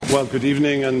Well, good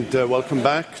evening and welcome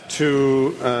back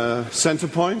to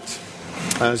Centrepoint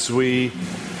as we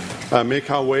make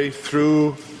our way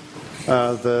through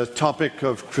the topic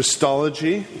of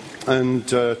Christology. And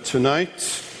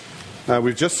tonight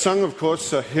we've just sung, of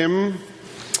course, a hymn.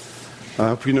 I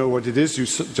hope you know what it is you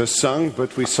just sung,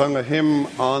 but we sung a hymn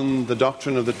on the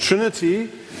doctrine of the Trinity.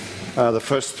 The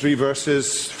first three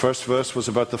verses, first verse was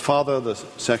about the Father, the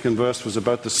second verse was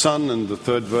about the Son, and the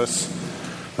third verse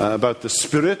about the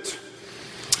Spirit.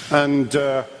 And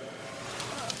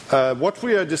what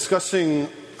we are discussing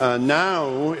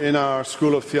now in our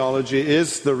School of Theology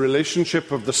is the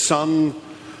relationship of the Son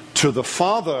to the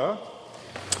Father.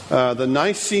 The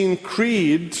Nicene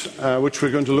Creed, which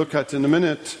we're going to look at in a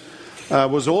minute,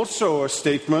 was also a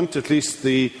statement, at least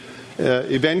the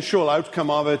eventual outcome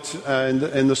of it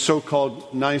in the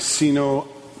so-called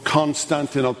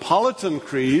Niceno-Constantinopolitan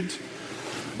Creed,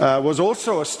 was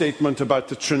also a statement about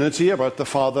the Trinity, about the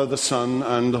Father, the Son,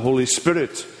 and the Holy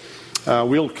Spirit.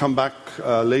 We'll come back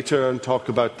later and talk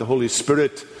about the Holy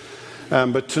Spirit.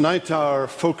 But tonight our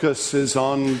focus is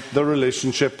on the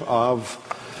relationship of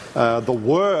the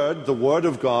Word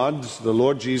of God, the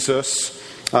Lord Jesus,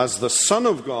 as the Son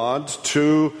of God,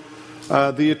 to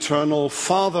the eternal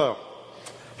Father.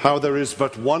 How there is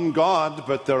but one God,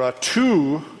 but there are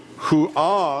two who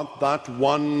are that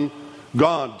one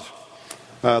God.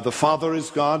 The Father is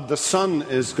God, the Son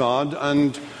is God,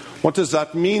 and what does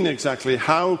that mean exactly?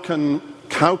 How can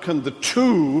the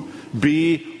two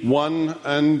be one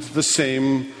and the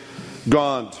same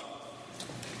God?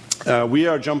 We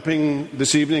are jumping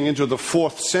this evening into the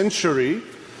 4th century.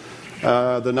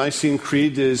 The Nicene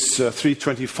Creed is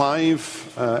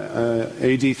 325,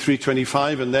 AD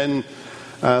 325, and then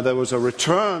there was a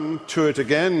return to it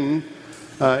again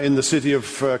in the city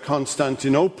of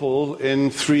Constantinople in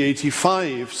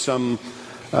 385, some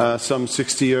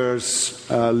 60 years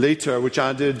later, which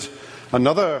added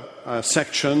another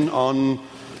section on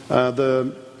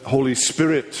the Holy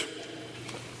Spirit.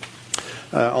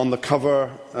 On the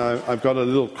cover, I've got a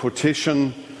little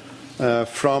quotation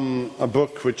from a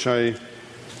book which I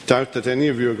doubt that any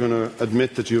of you are going to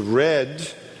admit that you've read,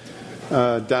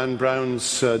 Dan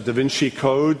Brown's Da Vinci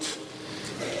Code.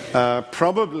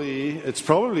 It's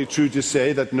probably true to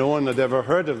say that no one had ever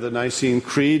heard of the Nicene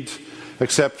Creed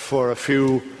except for a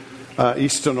few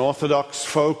Eastern Orthodox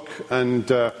folk,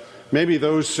 and maybe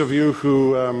those of you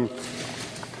who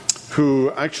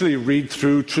actually read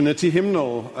through Trinity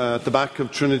Hymnal. At the back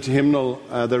of Trinity Hymnal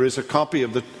there is a copy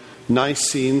of the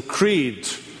Nicene Creed.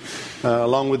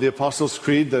 Along with the Apostles'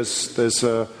 Creed, there's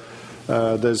the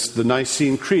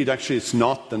Nicene Creed. Actually, it's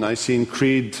not the Nicene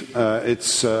Creed.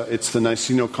 It's the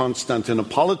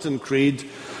Niceno-Constantinopolitan Creed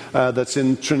that's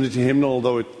in Trinity Hymnal,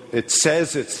 although it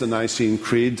says it's the Nicene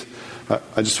Creed.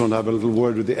 I just want to have a little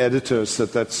word with the editors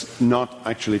that that's not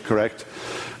actually correct.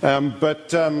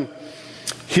 But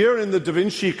here in the Da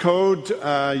Vinci Code,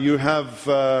 you have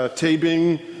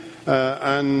Tabing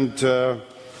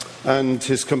and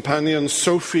his companion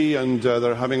Sophie, and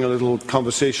they're having a little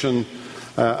conversation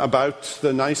about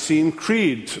the Nicene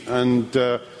Creed. And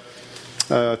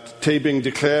Tabing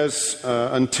declares,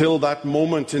 until that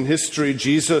moment in history,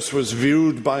 Jesus was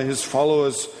viewed by his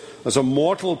followers as a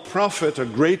mortal prophet, a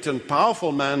great and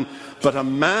powerful man, but a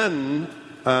man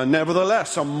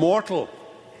nevertheless, a mortal.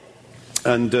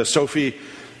 And Sophie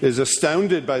is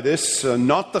astounded by this.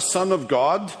 Not the Son of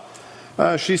God,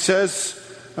 she says,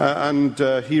 and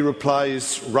he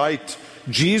replies, right,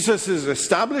 Jesus'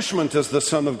 establishment as the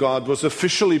Son of God was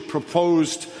officially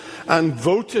proposed and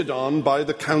voted on by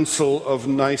the Council of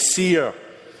Nicaea.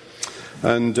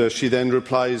 And she then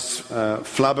replies,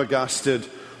 flabbergasted,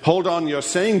 hold on, you're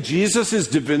saying Jesus'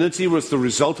 divinity was the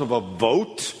result of a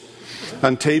vote?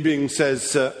 And Tabing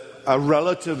says, a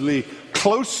relatively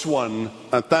close one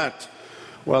at that.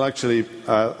 Well, actually,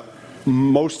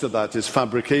 most of that is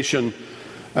fabrication.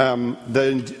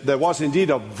 There was indeed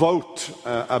a vote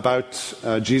about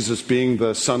Jesus being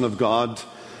the Son of God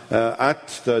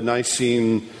at the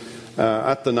Nicene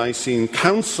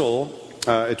Council.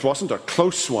 It wasn't a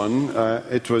close one.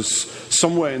 It was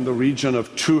somewhere in the region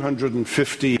of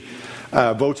 250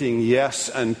 voting yes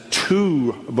and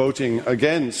 2 voting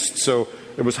against. So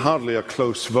it was hardly a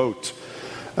close vote.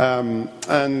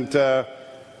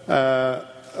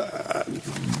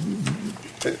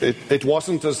 It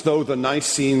wasn't as though the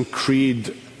Nicene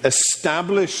Creed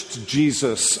established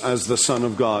Jesus as the Son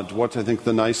of God. What I think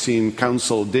the Nicene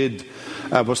Council did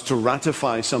was to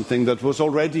ratify something that was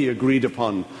already agreed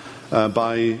upon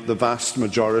by the vast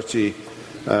majority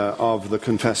of the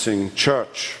confessing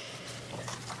church.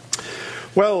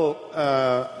 Well,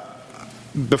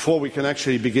 before we can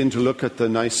actually begin to look at the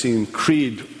Nicene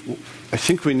Creed, I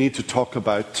think we need to talk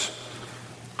about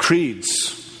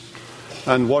creeds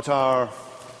and what our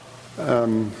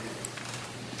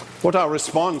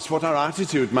response, what our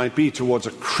attitude might be towards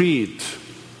a creed.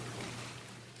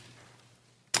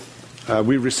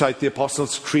 We recite the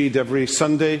Apostles' Creed every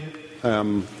Sunday.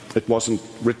 It wasn't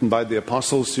written by the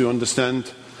apostles, you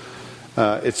understand.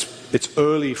 Its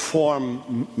early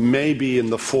form may be in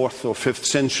the 4th or 5th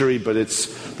century, but it's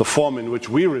the form in which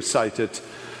we recite it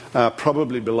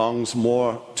probably belongs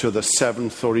more to the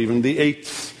 7th or even the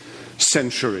 8th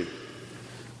century.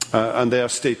 And they are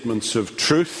statements of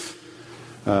truth.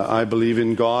 I believe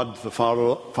in God, the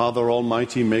Father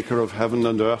Almighty, maker of heaven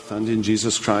and earth, and in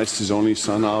Jesus Christ, his only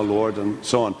Son, our Lord, and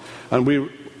so on. And we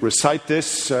recite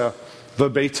this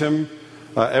verbatim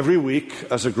every week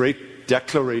as a great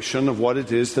declaration of what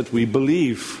it is that we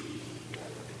believe.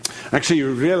 Actually,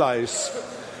 you realize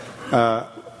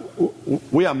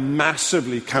we are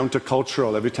massively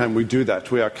countercultural every time we do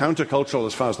that. We are countercultural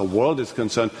as far as the world is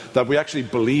concerned, that we actually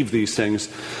believe these things.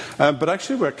 But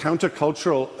actually we're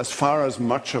countercultural as far as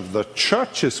much of the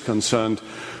church is concerned,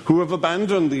 who have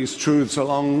abandoned these truths a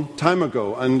long time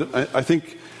ago. And I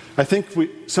think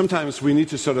sometimes we need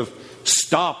to sort of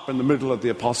stop in the middle of the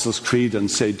Apostles' Creed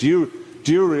and say, do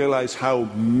you realize how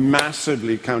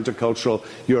massively countercultural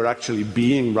you're actually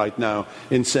being right now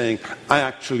in saying, I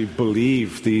actually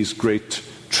believe these great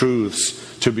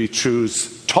truths to be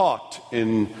truths taught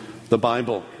in the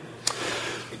Bible?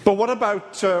 But what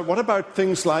about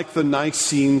things like the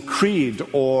Nicene Creed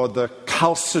or the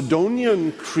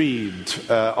Chalcedonian Creed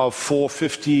of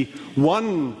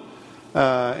 451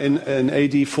 in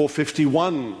AD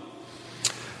 451?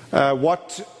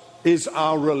 What is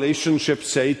our relationship,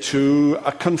 say, to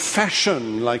a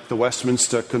confession like the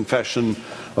Westminster Confession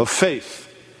of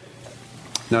Faith?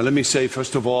 Now, let me say,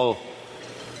 first of all,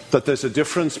 that there's a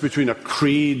difference between a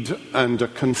creed and a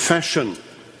confession.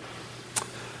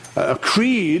 A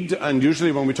creed, and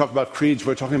usually when we talk about creeds,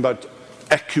 we're talking about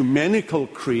ecumenical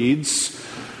creeds,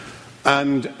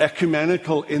 and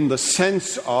ecumenical in the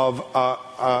sense of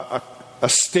a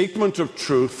statement of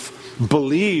truth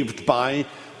believed by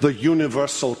the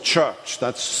universal church.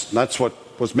 That's what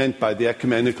was meant by the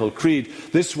ecumenical creed.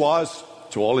 This was,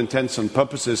 to all intents and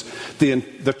purposes,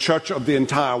 the church of the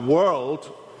entire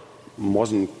world. It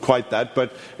wasn't quite that,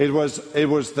 but it was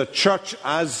the church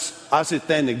as it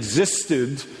then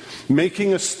existed,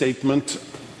 making a statement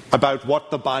about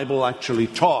what the Bible actually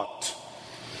taught.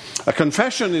 A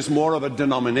confession is more of a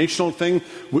denominational thing.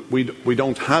 We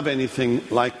don't have anything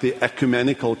like the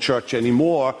ecumenical church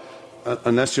anymore,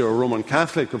 unless you're a Roman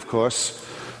Catholic, of course,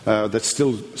 that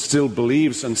still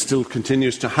believes and still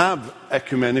continues to have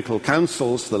ecumenical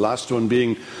councils, the last one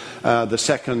being the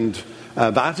Second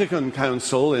Vatican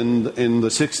Council in the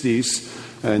 60s,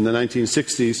 in the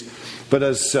 1960s. But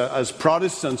as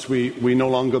Protestants, we no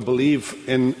longer believe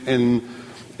in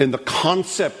the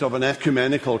concept of an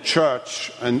ecumenical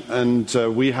church, and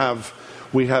we have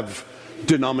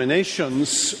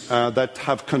denominations that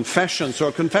have confession. So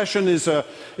a confession is a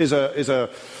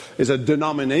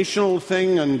denominational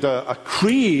thing, and a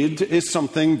creed is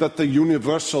something that the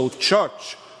universal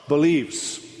church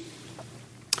believes.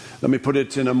 Let me put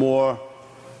it in a more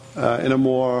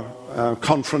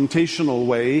confrontational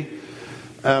way.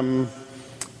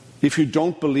 If you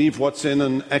don't believe what's in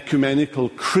an ecumenical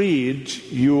creed,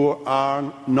 you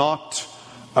are not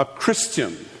a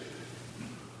Christian.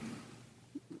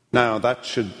 Now, that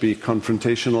should be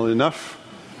confrontational enough.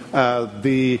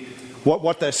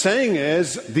 What they're saying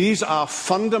is, these are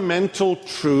fundamental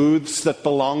truths that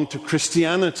belong to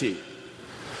Christianity.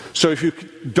 So if you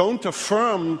don't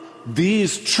affirm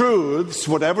these truths,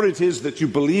 whatever it is that you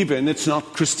believe in, it's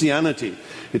not Christianity.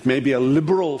 It may be a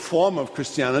liberal form of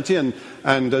Christianity, and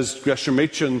as Gresham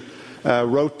Machen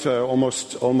wrote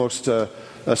almost a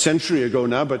century ago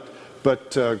now,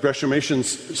 but Gresham Machen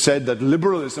said that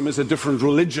liberalism is a different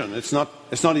religion. It's not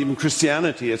even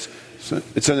Christianity.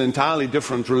 It's an entirely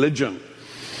different religion.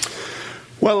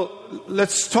 Well,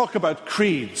 let's talk about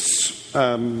creeds.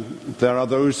 There are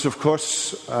those, of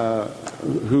course,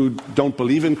 who don't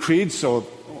believe in creeds,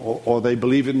 or they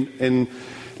believe in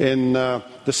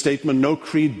the statement, no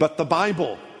creed but the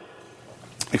Bible,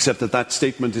 except that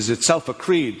statement is itself a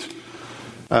creed.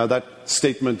 That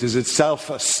statement is itself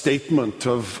a statement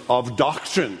of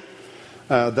doctrine,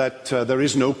 that there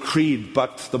is no creed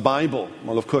but the Bible.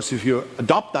 Well, of course, if you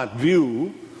adopt that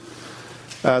view,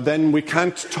 then we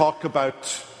can't talk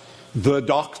about the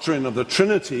doctrine of the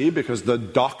Trinity, because the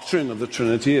doctrine of the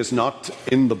Trinity is not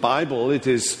in the Bible. It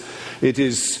is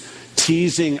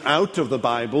teasing out of the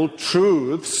Bible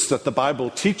truths that the Bible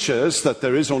teaches, that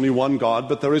there is only one God,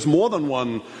 but there is more than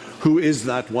one who is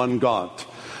that one God.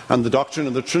 And the doctrine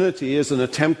of the Trinity is an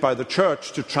attempt by the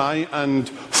church to try and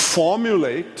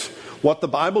formulate what the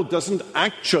Bible doesn't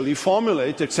actually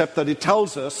formulate, except that it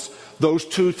tells us those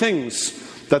two things,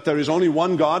 that there is only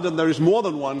one God and there is more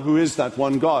than one who is that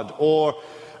one God. Or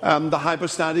the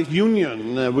hypostatic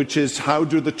union, which is how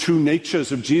do the two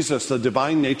natures of Jesus, the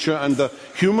divine nature and the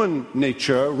human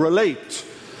nature, relate?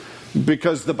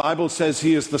 Because the Bible says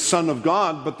he is the Son of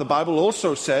God, but the Bible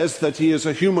also says that he is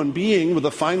a human being with a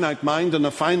finite mind and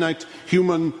a finite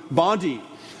human body.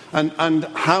 And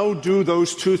how do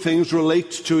those two things relate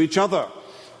to each other?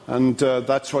 And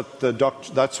that's what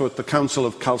the Council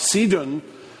of Chalcedon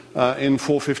in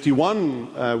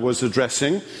 451 was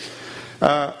addressing.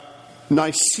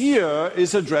 Nicaea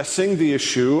is addressing the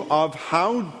issue of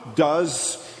how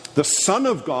does the Son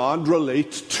of God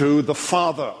relate to the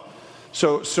Father.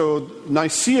 So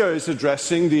Nicaea is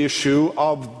addressing the issue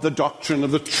of the doctrine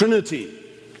of the Trinity,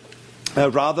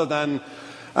 rather than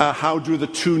how do the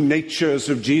two natures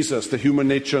of Jesus, the human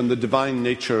nature and the divine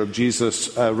nature of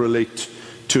Jesus, relate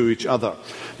to each other.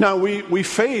 Now we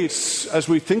face, as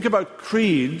we think about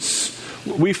creeds,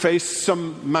 we face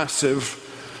some massive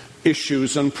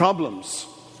issues and problems.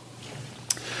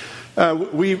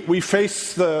 We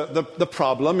face the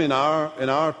problem in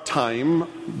our time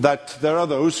that there are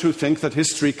those who think that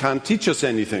history can't teach us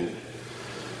anything.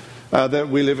 That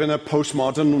we live in a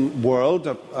postmodern world,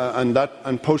 and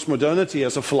postmodernity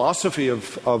as a philosophy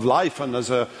of life and as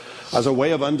a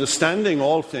way of understanding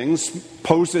all things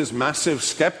poses massive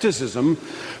skepticism.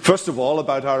 First of all,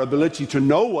 about our ability to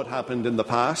know what happened in the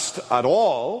past at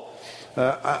all,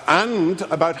 and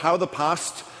about how the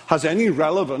past has any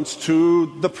relevance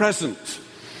to the present.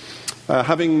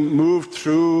 Having moved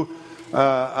through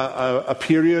a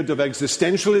period of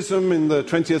existentialism in the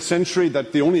 20th century,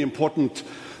 that the only important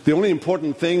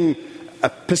thing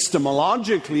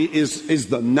epistemologically is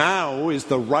the now, is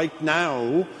the right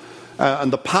now,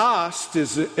 and the past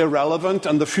is irrelevant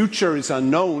and the future is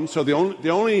unknown. So the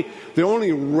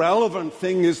only relevant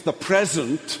thing is the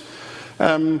present.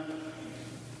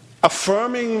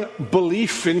 Affirming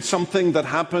belief in something that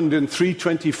happened in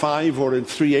 325 or in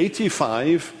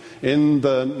 385 in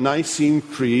the Nicene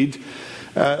Creed,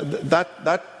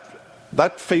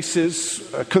 that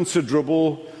faces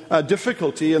considerable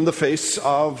difficulty in the face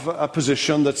of a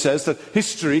position that says that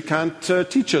history can't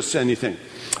teach us anything.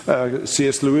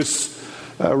 C.S. Lewis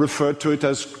referred to it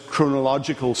as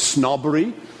chronological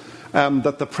snobbery,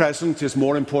 that the present is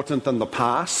more important than the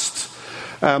past,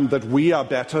 that we are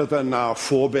better than our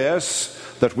forebears,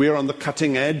 that we are on the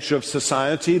cutting edge of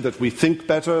society, that we think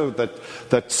better,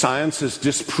 that science has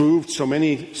disproved so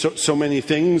many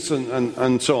things,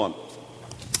 and so on.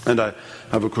 And I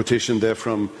have a quotation there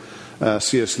from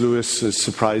C.S. Lewis'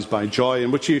 Surprised by Joy, in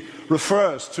which he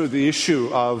refers to the issue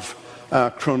of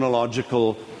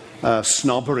chronological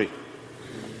snobbery.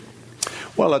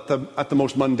 Well, at the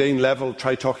most mundane level,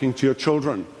 try talking to your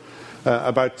children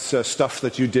about stuff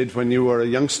that you did when you were a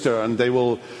youngster, and they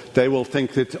will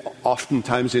think it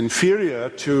oftentimes inferior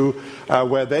to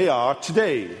where they are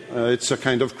today. It's a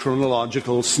kind of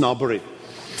chronological snobbery.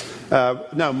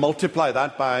 Now multiply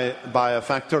that by a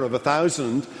factor of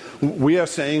 1,000. We are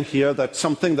saying here that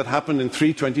something that happened in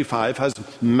 325 has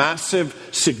massive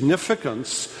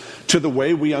significance to the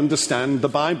way we understand the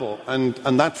Bible, and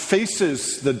that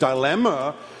faces the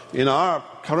dilemma in our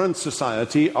current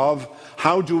society of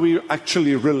how do we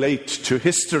actually relate to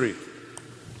history.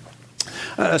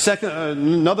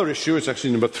 Another issue, it's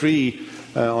actually number 3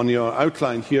 on your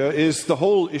outline here, is the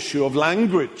whole issue of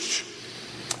language.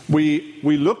 We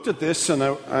looked at this, and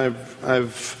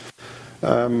I've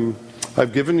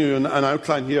given you an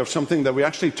outline here of something that we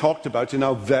actually talked about in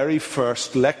our very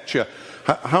first lecture.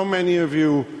 How many of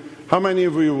you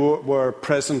were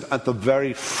present at the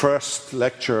very first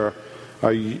lecture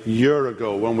a year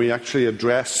ago when we actually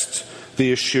addressed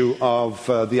the issue of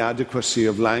the adequacy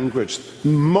of language?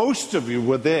 Most of you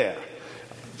were there,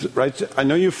 right? I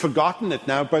know you've forgotten it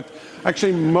now, but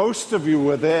actually most of you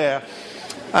were there,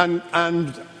 and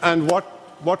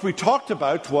what we talked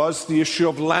about was the issue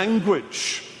of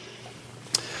language.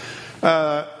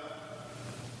 The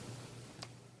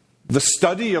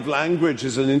study of language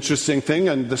is an interesting thing,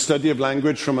 and the study of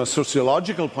language from a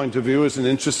sociological point of view is an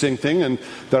interesting thing, and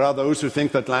there are those who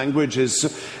think that language is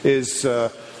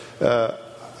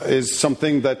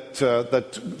something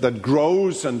that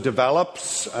grows and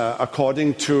develops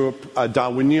according to a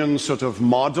Darwinian sort of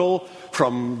model,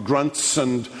 from grunts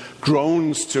and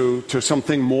groans to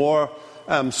something more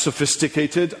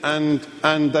sophisticated, and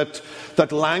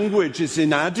that language is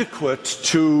inadequate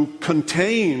to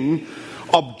contain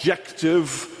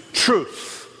objective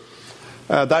truth.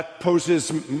 That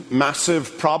poses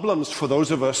massive problems for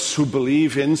those of us who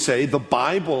believe in, say, the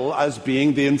Bible as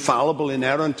being the infallible,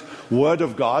 inerrant Word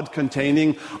of God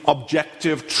containing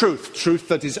objective truth. Truth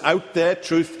that is out there,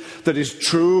 truth that is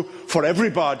true for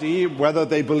everybody, whether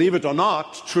they believe it or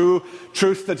not.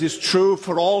 Truth that is true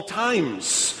for all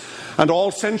times and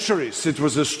all centuries. It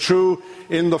was as true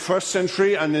in the 1st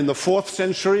century and in the 4th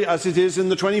century as it is in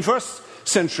the 21st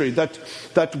century,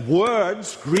 that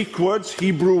words, Greek words,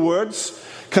 Hebrew words,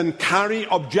 can carry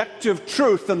objective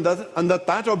truth, and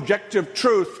that objective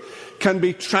truth can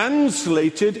be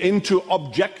translated into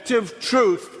objective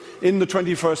truth in the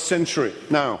 21st century.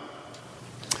 Now,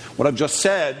 what I've just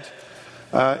said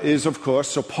is, of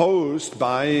course, opposed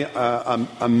by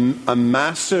a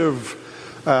massive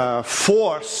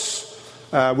force,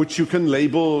 which you can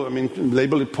label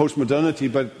it postmodernity,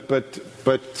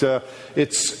 but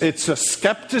it's a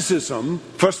skepticism,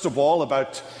 first of all,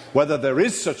 about whether there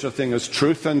is such a thing as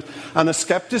truth, and a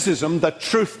skepticism that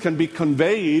truth can be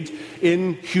conveyed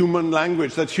in human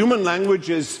language, that human language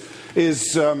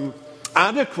is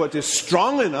adequate, is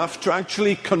strong enough to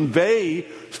actually convey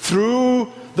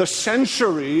through the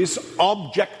centuries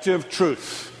objective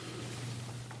truth.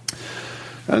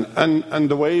 And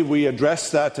the way we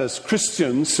address that as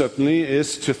Christians, certainly,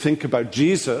 is to think about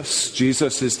Jesus.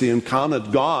 Jesus is the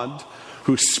incarnate God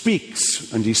who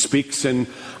speaks, and he speaks in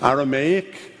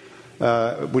Aramaic,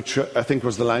 which I think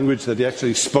was the language that he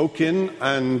actually spoke in,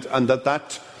 and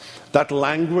that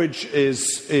language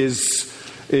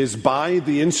is by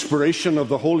the inspiration of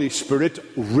the Holy Spirit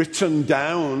written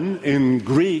down in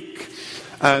Greek,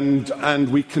 and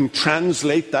we can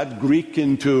translate that Greek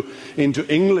into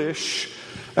English.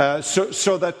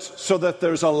 So that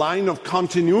there's a line of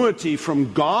continuity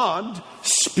from God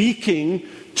speaking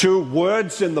to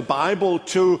words in the Bible,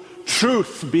 to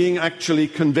truth being actually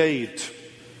conveyed.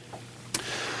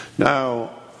 Now,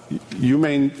 you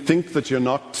may think that you're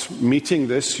not meeting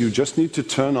this. You just need to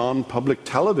turn on public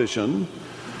television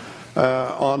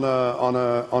on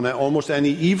almost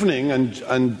any evening,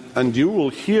 and you will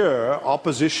hear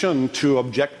opposition to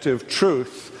objective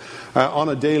truth on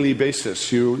a daily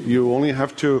basis. You only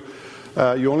have to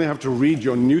read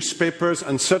your newspapers,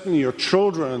 and certainly your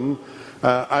children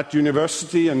at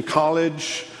university and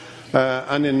college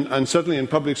and certainly in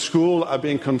public school are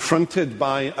being confronted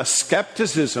by a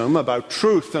skepticism about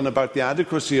truth and about the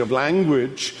adequacy of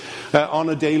language on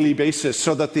a daily basis,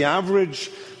 so that the average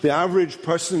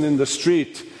person in the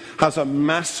street has a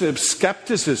massive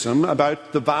skepticism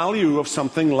about the value of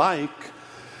something like,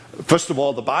 first of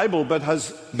all, the Bible, but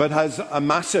has a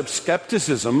massive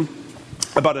skepticism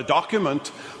about a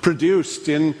document produced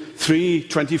in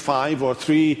 325 or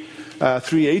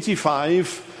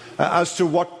 385 as to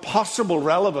what possible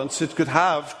relevance it could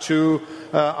have to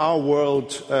our world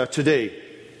today.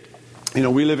 You know,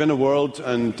 we live in a world,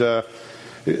 and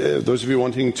those of you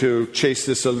wanting to chase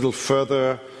this a little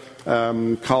further,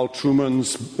 Carl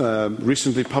Trueman's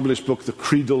recently published book, The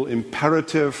Creedal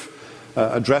Imperative,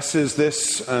 addresses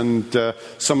this, and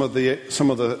some of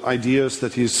the ideas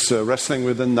that he's wrestling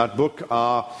with in that book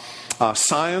are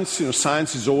science. You know,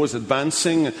 science is always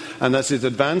advancing, and as it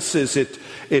advances,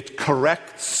 it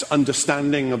corrects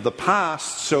understanding of the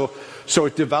past. So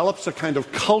it develops a kind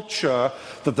of culture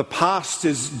that the past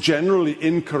is generally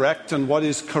incorrect, and what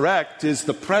is correct is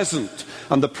the present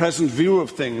and the present view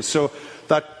of things. So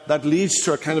that leads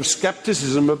to a kind of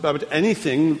skepticism about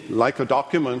anything like a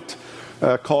document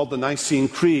called the Nicene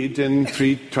Creed in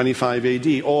 325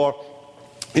 AD, or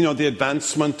the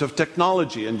advancement of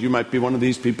technology. And you might be one of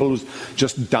these people who's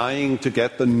just dying to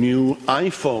get the new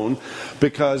iPhone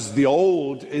because the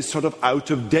old is sort of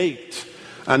out of date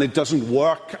and it doesn't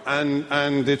work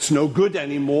and it's no good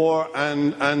anymore,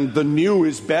 and the new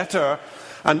is better.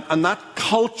 And that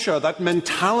culture, that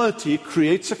mentality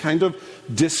creates a kind of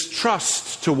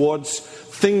distrust towards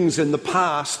things in the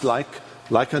past, like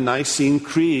a Nicene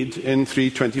Creed in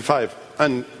 325,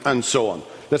 and so on.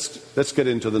 Let's get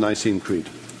into the Nicene Creed.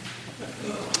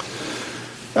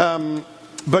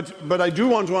 But I do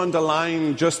want to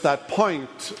underline just that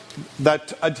point,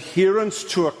 that adherence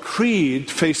to a creed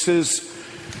faces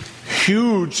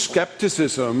huge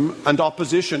skepticism and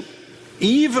opposition,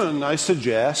 even, I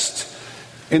suggest,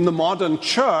 in the modern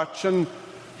church, and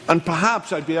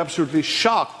perhaps I'd be absolutely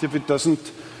shocked if it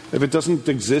doesn't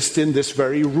exist in this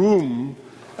very room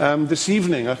this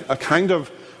evening. A kind of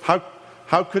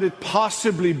how could it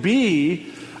possibly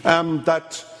be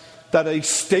that a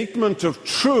statement of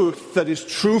truth that is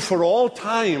true for all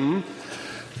time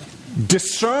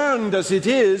discerned as it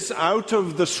is out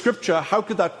of the Scripture, how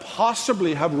could that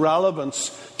possibly have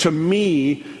relevance to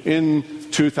me in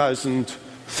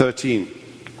 2013?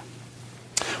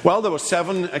 Well, there were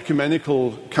 7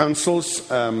 ecumenical councils.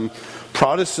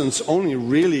 Protestants only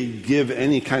really give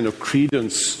any kind of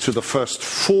credence to the first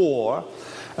 4.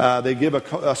 They give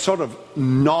a sort of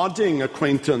nodding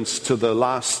acquaintance to the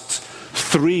last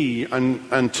 3,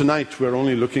 and tonight we're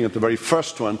only looking at the very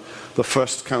first one, the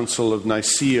First Council of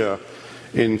Nicaea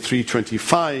in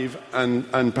 325,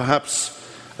 and perhaps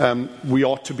we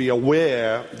ought to be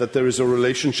aware that there is a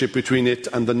relationship between it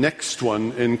and the next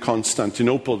one in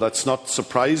Constantinople. That's not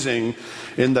surprising,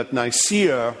 in that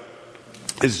Nicaea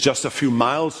is just a few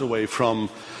miles away from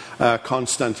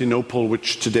Constantinople,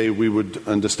 which today we would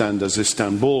understand as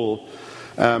Istanbul.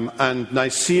 And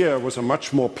Nicaea was a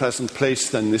much more pleasant place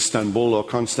than Istanbul or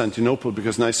Constantinople,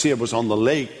 because Nicaea was on the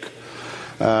lake,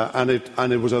 and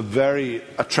it was a very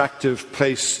attractive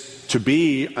place to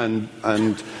be, and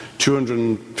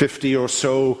 250 or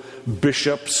so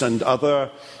bishops and other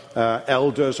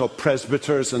elders or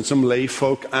presbyters and some lay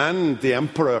folk and the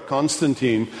emperor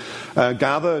Constantine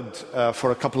gathered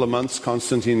for a couple of months.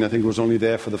 Constantine, I think, was only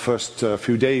there for the first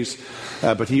few days,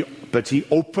 but he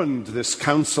opened this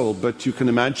council. But you can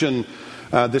imagine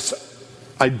this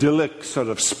idyllic sort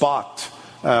of spot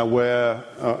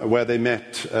where they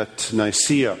met at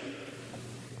Nicaea.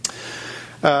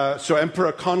 So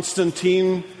Emperor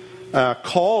Constantine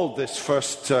called this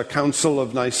first council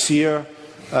of Nicaea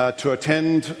to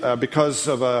attend because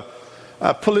of a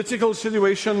political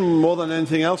situation more than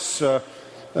anything else.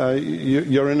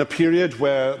 You're in a period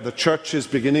where the church is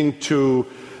beginning to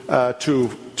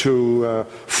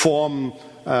form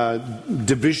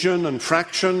division and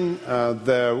fraction.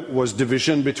 There was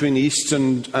division between East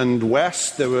and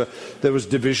West. There was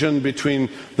division between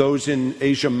those in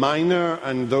Asia Minor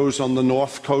and those on the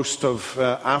north coast of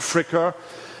Africa.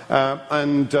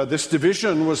 And this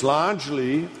division was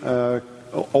largely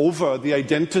over the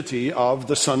identity of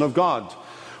the Son of God,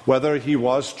 whether he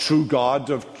was true God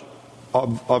of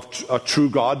a true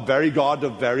God, very God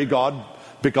of very God,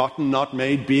 begotten, not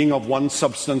made, being of one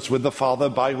substance with the Father,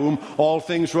 by whom all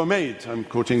things were made. I'm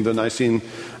quoting the Nicene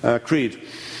Creed.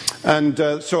 And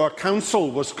so a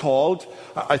council was called.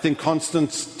 I think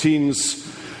Constantine's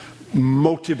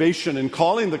motivation in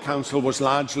calling the council was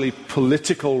largely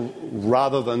political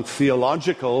rather than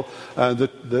theological.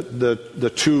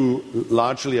 The two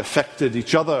largely affected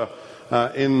each other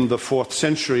in the 4th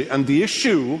century. And the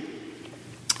issue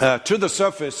to the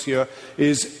surface here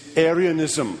is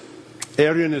Arianism.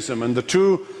 And the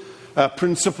two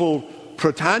principal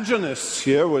protagonists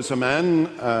here was a man,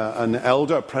 an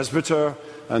elder, a presbyter,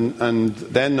 and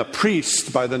then a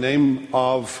priest by the name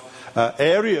of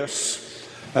Arius.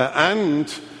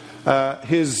 And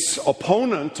his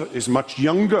opponent, his much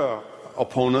younger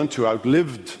opponent, who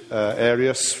outlived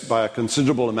Arius by a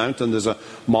considerable amount. And there's a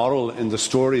moral in the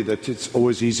story that it's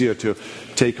always easier to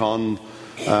take on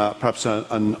perhaps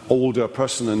an older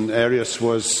person. And Arius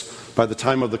was, by the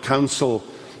time of the council,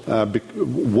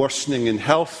 worsening in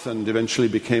health and eventually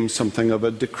became something of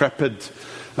a decrepit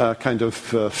kind of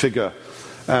figure.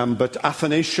 But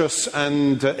Athanasius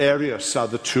and Arius are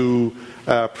the two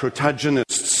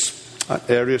protagonists.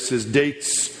 Arius'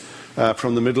 dates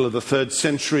from the middle of the 3rd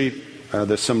century.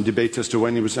 There's some debate as to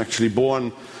when he was actually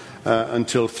born,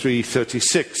 until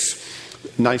 336.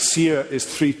 Nicaea is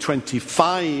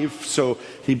 325, so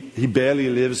he barely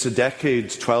lives a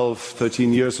decade, 12,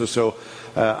 13 years or so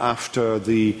after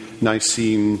the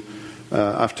Nicene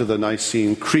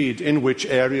Creed, in which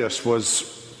Arius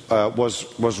was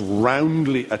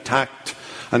roundly attacked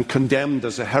and condemned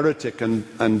as a heretic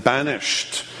and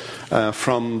banished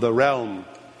from the realm.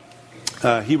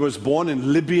 He was born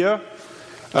in Libya.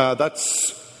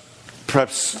 That's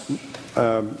perhaps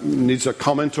needs a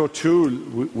comment or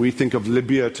two. We think of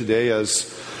Libya today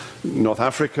as North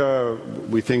Africa.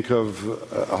 We think of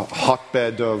a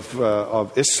hotbed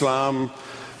of Islam,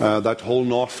 that whole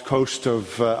north coast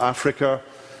of Africa.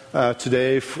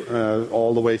 Today,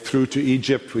 all the way through to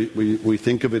Egypt, we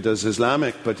think of it as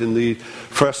Islamic, but in the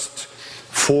first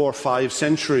 4 or 5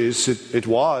 centuries, it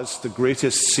was the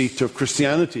greatest seat of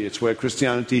Christianity. It's where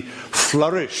Christianity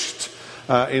flourished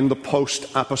in the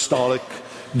post-apostolic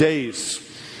days.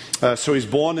 So he's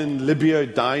born in Libya,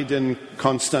 died in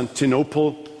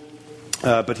Constantinople,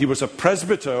 but he was a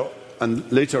presbyter and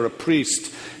later a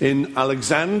priest in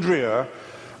Alexandria,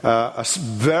 a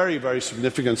very, very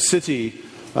significant city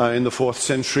in the 4th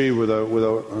century with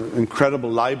an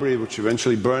incredible library which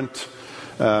eventually burnt,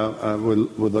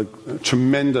 with a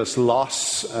tremendous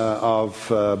loss of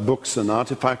books and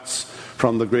artifacts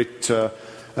from the great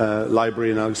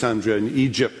library in Alexandria in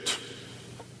Egypt.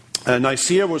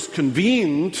 Nicaea was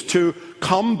convened to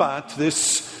combat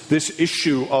this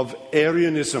issue of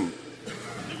Arianism.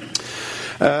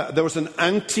 There was an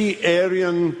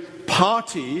anti-Arian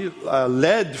party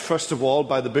led, first of all,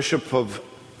 by the Bishop of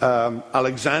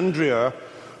Alexandria,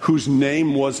 whose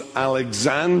name was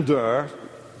Alexander.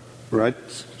 Right?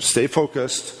 Stay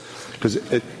focused, because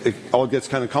it all gets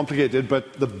kind of complicated.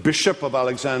 But the Bishop of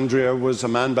Alexandria was a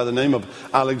man by the name of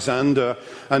Alexander,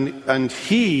 and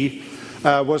he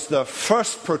was the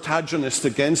first protagonist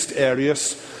against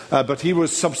Arius, but he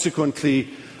was subsequently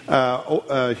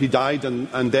he died,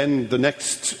 and then the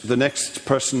next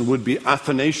person would be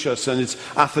Athanasius, and it's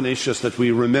Athanasius that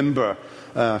we remember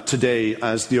today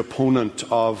as the opponent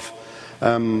of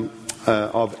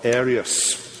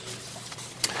Arius.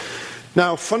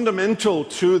 Now, fundamental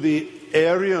to the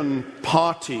Arian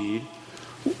party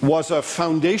was a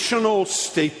foundational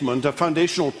statement, a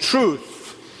foundational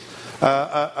truth,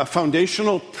 a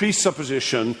foundational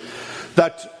presupposition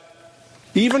that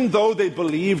even though they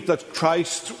believed that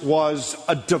Christ was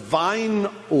a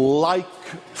divine-like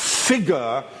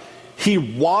figure, he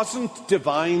wasn't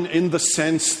divine in the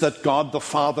sense that God the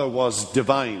Father was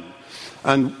divine.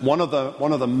 And one of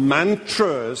the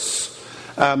mantras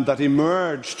that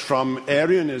emerged from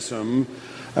Arianism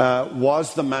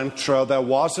was the mantra, there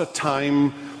was a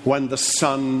time when the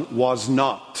Son was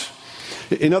not.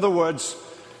 In other words,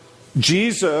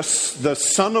 Jesus, the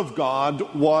Son of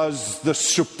God, was the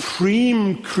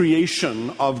supreme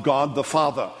creation of God the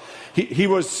Father. He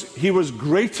was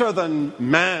greater than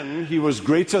man. He was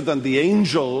greater than the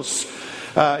angels.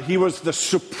 He was the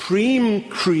supreme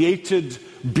created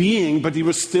being, but he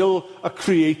was still a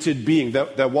created being.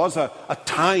 There was a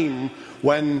time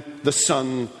when the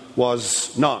Son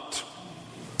was not.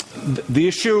 The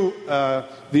issue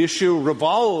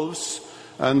revolves,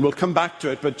 and we'll come back to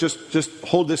it, but just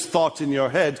hold this thought in your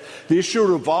head. The issue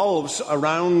revolves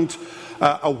around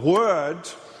a word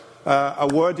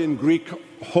in Greek,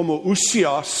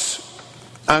 homoousios,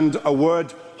 and a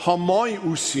word,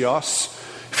 homoiousios.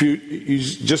 You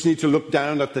just need to look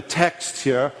down at the text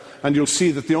here, and you'll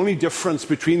see that the only difference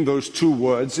between those two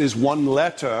words is one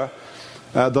letter,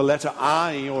 the letter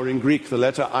I, or in Greek, the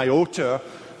letter iota,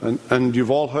 and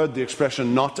you've all heard the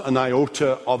expression, not an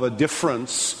iota of a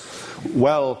difference.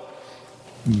 Well,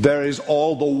 there is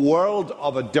all the world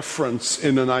of a difference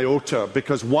in an iota,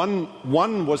 because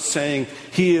one was saying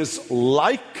he is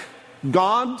like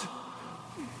God,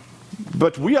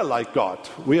 but we are like God.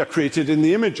 We are created in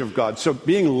the image of God. So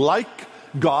being like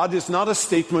God is not a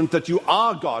statement that you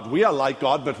are God. We are like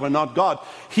God, but we're not God.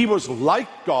 He was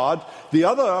like God. The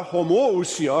other,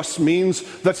 homoousios, means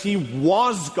that he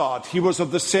was God. He was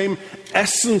of the same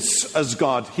essence as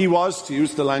God. He was, to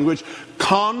use the language,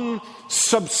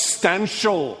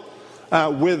 consubstantial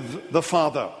with the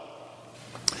Father.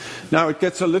 Now it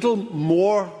gets a little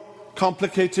more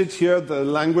complicated here, the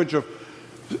language of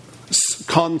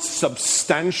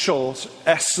consubstantial,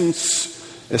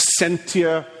 essence,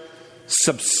 essentia,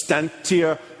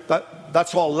 substantia,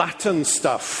 that's all Latin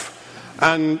stuff.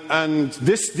 And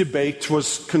this debate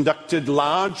was conducted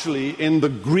largely in the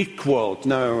Greek world.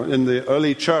 Now, in the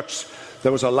early church,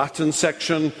 there was a Latin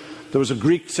section, there was a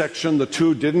Greek section. The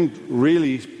two didn't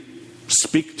really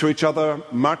speak to each other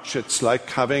much. It's like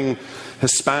having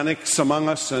Hispanics among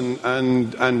us,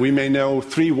 and we may know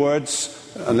 3 words,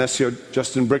 unless you're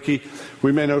Justin Bricky.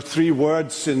 We may know 3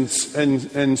 words in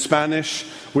Spanish.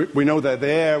 We know they're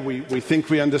there. We think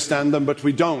we understand them, but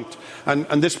we don't.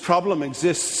 And this problem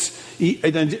exists.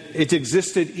 It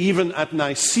existed even at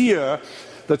Nicaea,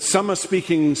 that some are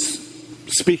speaking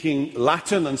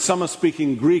Latin and some are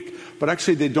speaking Greek, but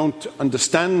actually they don't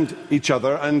understand each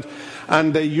other, and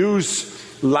they use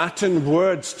Latin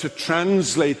words to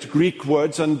translate Greek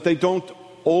words, and they don't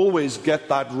always get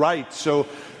that right. So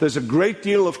there's a great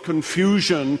deal of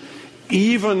confusion.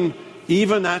 Even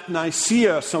at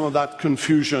Nicaea, some of that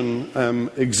confusion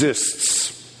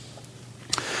exists.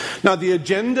 Now, the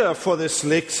agenda for this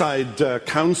Lakeside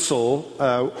Council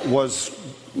was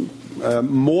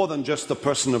more than just the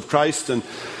person of Christ, and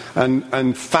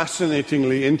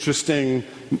fascinatingly interesting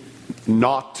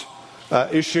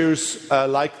issues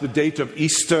like the date of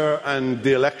Easter and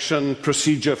the election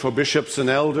procedure for bishops and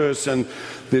elders and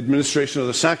the administration of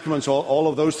the sacraments. All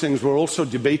of those things were also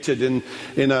debated in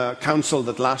a council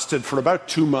that lasted for about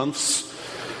 2 months.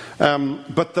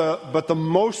 But the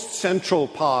most central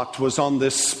part was on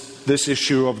this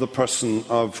issue of the person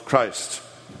of Christ.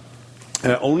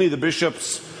 Only the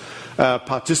bishops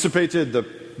participated.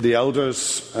 The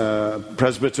elders,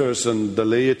 presbyters, and the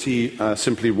laity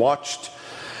simply watched.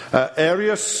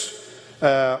 Arius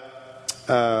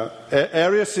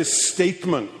Arius'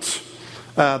 statement,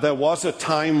 there was a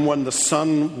time when the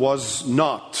Son was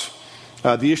not,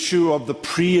 the issue of the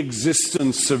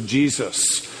pre-existence of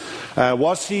Jesus.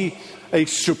 Was he a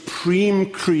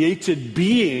supreme created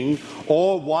being,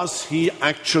 or was he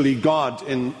actually God?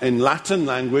 In Latin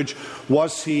language,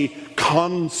 was he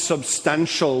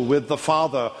consubstantial with the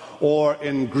Father? Or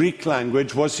in Greek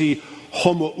language, was he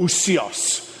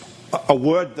homoousios? A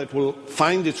word that will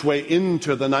find its way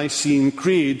into the Nicene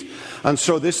Creed. And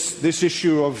so this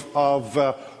issue of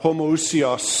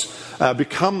homoousios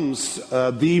becomes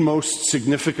the most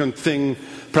significant thing,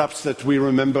 perhaps, that we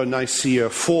remember Nicaea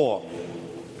for.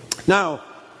 Now,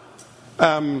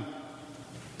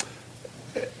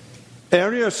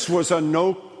 Arius was a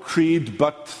no creed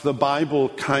but the Bible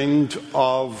kind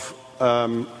of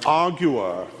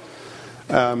arguer.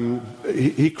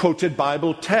 He quoted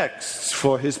Bible texts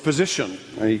for his position.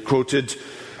 He quoted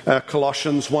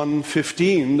Colossians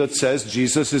 1:15 that says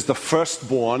Jesus is the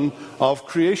firstborn of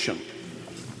creation.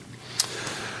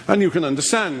 And you can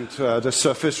understand the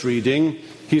surface reading.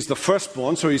 He's the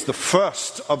firstborn, so he's the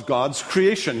first of God's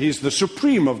creation. He's the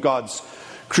supreme of God's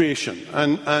creation.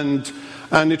 And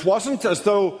it wasn't as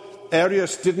though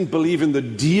Arius didn't believe in the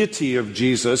deity of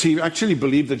Jesus. He actually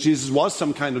believed that Jesus was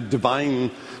some kind of divine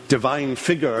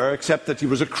figure, except that he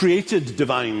was a created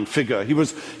divine figure. He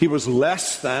was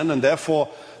less than, and therefore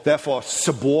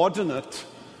subordinate.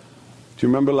 Do you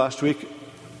remember last week?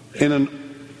 In an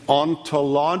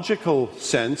ontological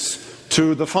sense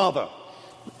to the Father.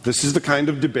 This is the kind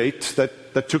of debate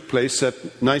that took place at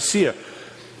Nicaea.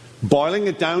 Boiling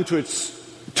it down to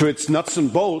its nuts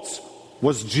and bolts,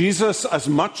 was Jesus as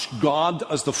much God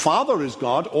as the Father is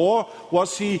God, or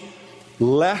was he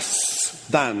less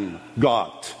than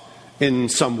God in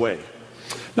some way?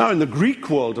 Now, in the Greek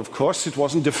world, of course, it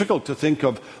wasn't difficult to think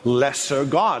of lesser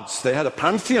gods. They had a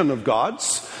pantheon of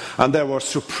gods, and there were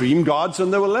supreme gods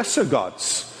and there were lesser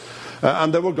gods.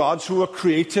 And there were gods who were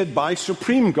created by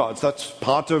supreme gods. That's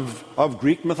part of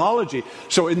Greek mythology.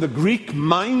 So in the Greek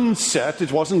mindset,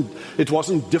 it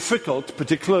wasn't difficult,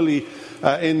 particularly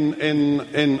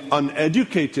in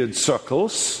uneducated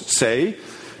circles, say,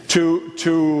 to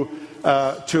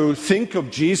think of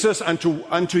Jesus and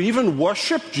to even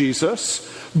worship Jesus,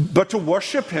 but to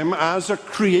worship him as a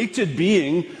created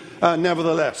being,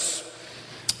 nevertheless.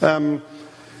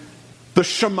 The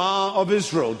Shema of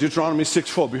Israel, Deuteronomy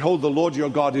 6:4, behold, the Lord your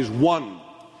God is one.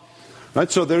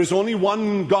 Right? So there is only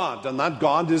one God, and that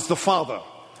God is the Father,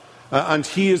 and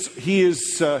He is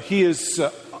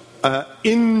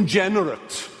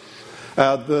ingenerate.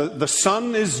 The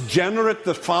Son is generate,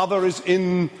 the Father is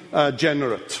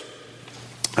ingenerate.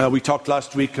 We talked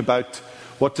last week about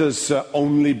what does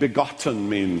only begotten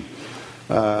mean.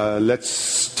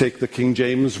 Let's take the King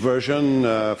James Version.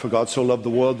 For God so loved the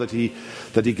world that he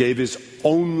gave his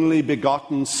only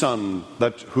begotten Son,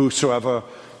 that whosoever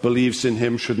believes in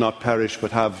him should not perish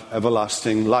but have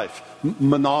everlasting life.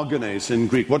 Monogenes in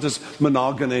Greek. What does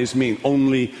monogenes mean?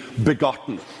 Only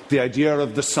begotten. The idea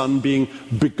of the Son being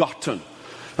begotten.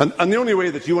 And the only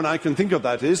way that you and I can think of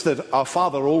that is that our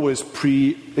Father always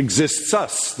pre-exists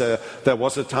us. There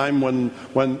was a time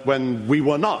when we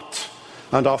were not,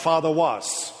 and our Father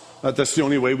was. That's the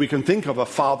only way we can think of a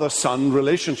father-son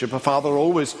relationship. A father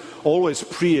always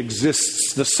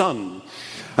pre-exists the Son.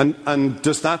 And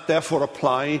does that therefore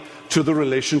apply to the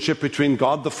relationship between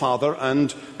God the Father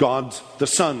and God the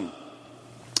Son?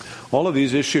 All of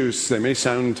these issues, they may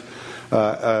sound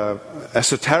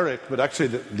esoteric, but actually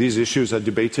these issues are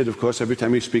debated, of course, every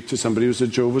time you speak to somebody who's a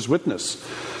Jehovah's Witness.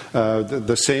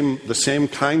 The same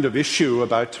kind of issue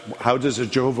about how does a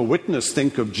Jehovah's Witness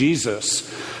think of Jesus,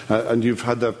 and you've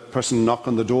had the person knock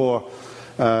on the door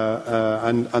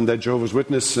and they're Jehovah's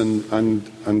Witness, and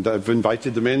I've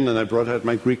invited them in, and I brought out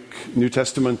my Greek New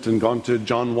Testament and gone to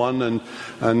John 1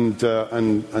 and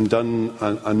done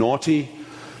a naughty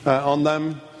on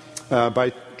them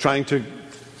by trying to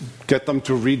get them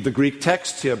to read the Greek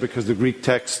text here, because the Greek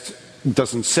text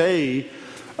doesn't say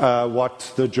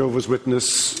what the Jehovah's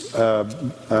Witness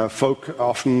folk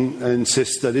often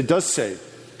insist that it does say.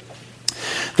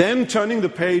 Then, turning the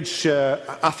page,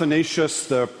 Athanasius,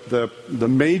 the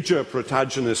major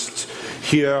protagonist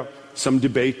here, some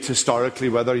debate historically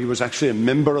whether he was actually a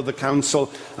member of the council,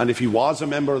 and if he was a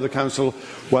member of the council,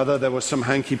 whether there was some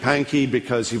hanky-panky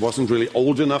because he wasn't really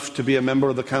old enough to be a member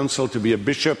of the council, to be a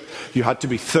bishop. You had to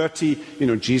be 30.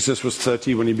 Jesus was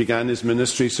 30 when he began his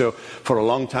ministry, so for a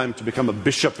long time to become a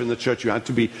bishop in the church, you had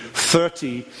to be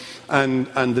 30. And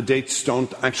the dates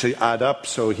don't actually add up,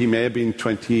 so he may have been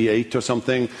 28 or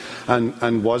something.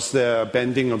 And was there a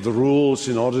bending of the rules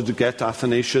in order to get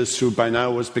Athanasius, who by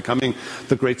now was becoming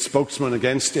the great spokesman spokesman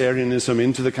against Arianism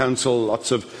into the council,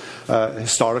 lots of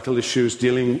historical issues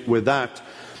dealing with that.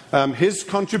 His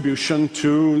contribution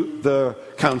to the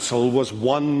council was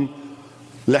one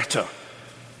letter.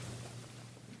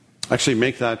 Actually,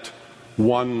 make that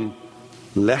one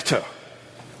letter.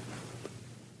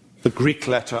 The Greek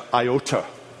letter iota.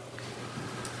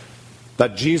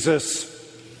 That Jesus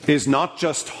is not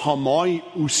just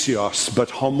homoousios, but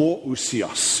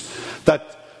homoousios.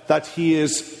 That he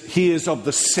is of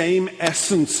the same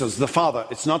essence as the Father.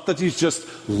 It's not that he's just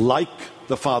like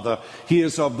the Father. He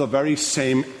is of the very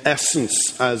same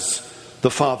essence as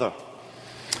the Father.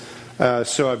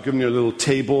 So I've given you a little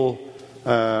table,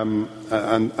 and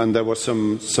there were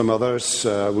some others.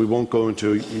 We won't go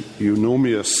into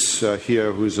Eunomius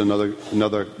here, who's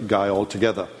another guy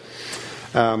altogether.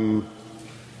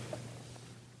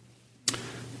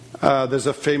 There's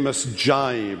a famous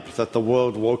jibe that the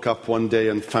world woke up one day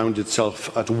and found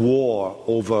itself at war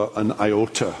over an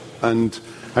iota. And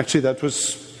actually that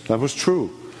was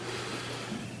true.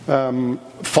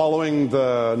 Following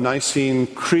the Nicene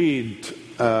Creed,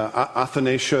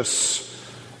 Athanasius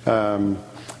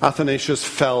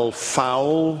fell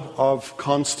foul of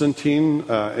Constantine.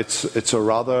 It's a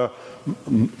rather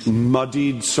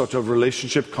muddied sort of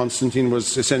relationship. Constantine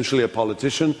was essentially a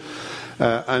politician.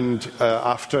 And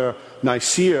after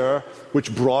Nicaea,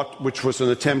 which was an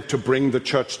attempt to bring the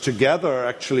church together,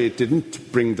 actually it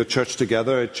didn't bring the church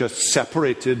together, it just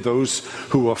separated those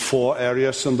who were for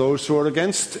Arius and those who were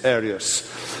against Arius.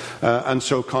 And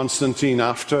so Constantine,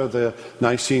 after the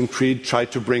Nicene Creed,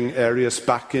 tried to bring Arius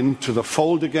back into the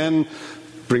fold again,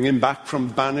 bring him back from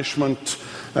banishment,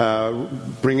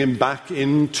 bring him back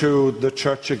into the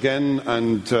church again,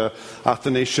 and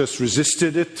Athanasius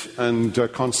resisted it, and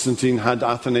Constantine had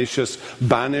Athanasius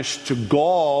banished to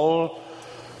Gaul,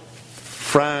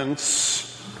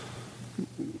 France,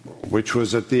 which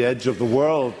was at the edge of the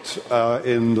world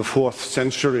in the 4th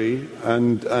century,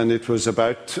 and it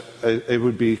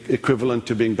would be equivalent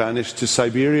to being banished to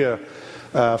Siberia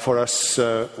for us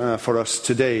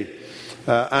today.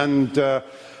 And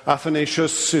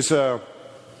Athanasius is a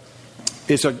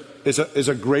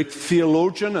great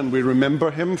theologian, and we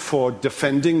remember him for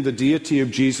defending the deity of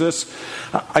Jesus.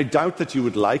 I doubt that you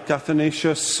would like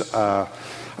Athanasius. I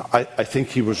think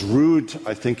he was rude.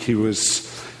 I think he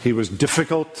was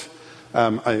difficult.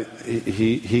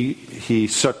 He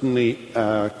certainly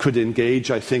could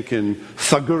engage, I think, in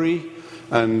thuggery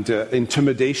and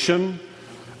intimidation.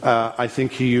 I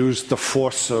think he used the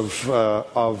force of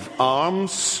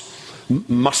arms,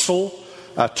 muscle,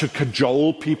 to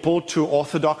cajole people to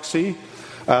orthodoxy.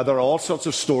 There are all sorts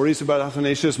of stories about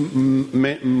Athanasius.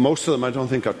 Most of them I don't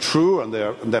think are true, and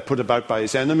they're put about by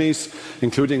his enemies,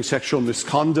 including sexual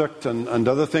misconduct and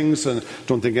other things, and I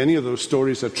don't think any of those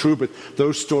stories are true, but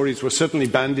those stories were certainly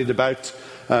bandied about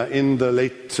in the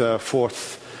late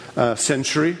 4th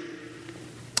century.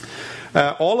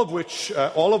 All of which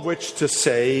to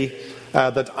say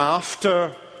that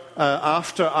after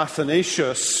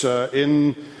Athanasius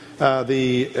in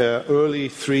the early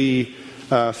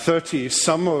 330s,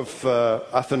 some of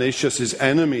Athanasius'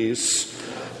 enemies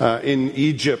in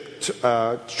Egypt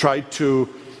tried to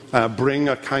bring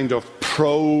a kind of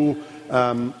pro-Arian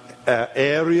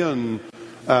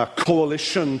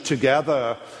coalition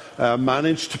together,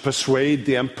 managed to persuade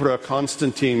the Emperor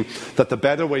Constantine that the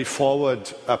better way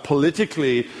forward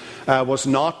politically was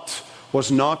not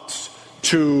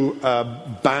to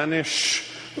banish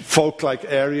folk like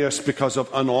Arius because of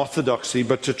unorthodoxy,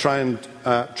 but to try and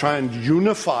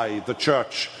unify the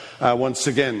church once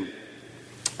again.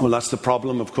 Well, that's the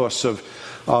problem, of course, of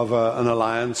an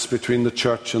alliance between the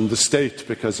church and the state,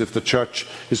 because if the church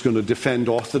is going to defend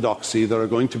orthodoxy, there are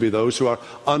going to be those who are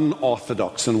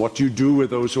unorthodox, and what you do with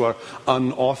those who are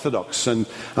unorthodox, and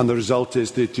the result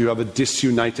is that you have a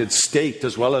disunited state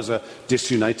as well as a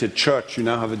disunited church. You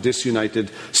now have a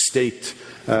disunited state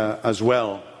as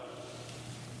well.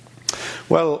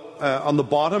 Well, on the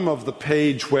bottom of the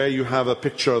page where you have a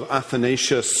picture of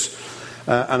Athanasius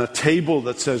and a table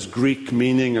that says Greek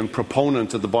meaning and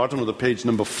proponent, at the bottom of the page,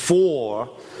 number 4,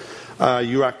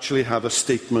 you actually have a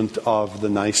statement of the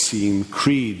Nicene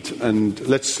Creed. And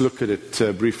let's look at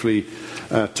it briefly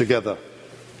together.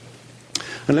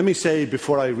 And let me say,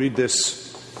 before I read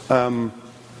this,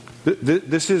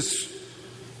 this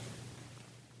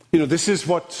is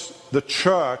what the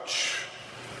church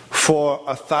for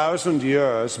 1,000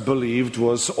 years believed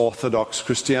was Orthodox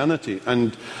Christianity.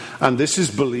 And this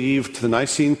is believed, the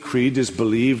Nicene Creed is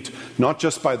believed not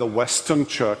just by the Western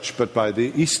Church, but by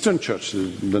the Eastern Church.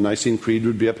 The Nicene Creed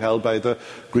would be upheld by the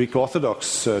Greek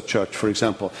Orthodox Church, for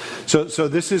example. So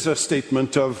this is a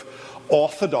statement of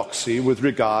orthodoxy with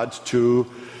regard to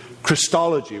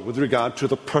Christology, with regard to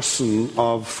the person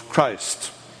of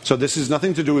Christ. So this is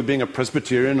nothing to do with being a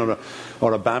Presbyterian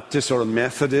or a Baptist or a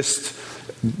Methodist.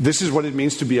 This is what it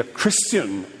means to be a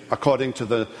Christian, according to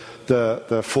the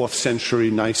 4th century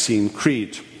Nicene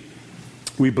Creed.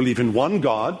 We believe in one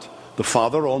God, the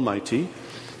Father Almighty,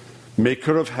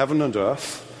 maker of heaven and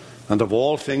earth, and of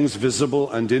all things visible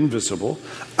and invisible,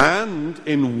 and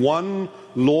in one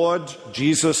Lord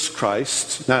Jesus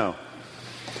Christ. Now,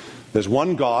 there's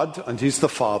one God, and He's the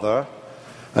Father,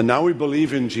 and now we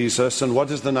believe in Jesus, and what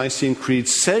does the Nicene Creed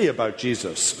say about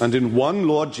Jesus? And in one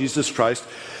Lord Jesus Christ,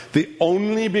 the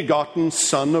only begotten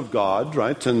Son of God,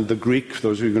 right? And the Greek,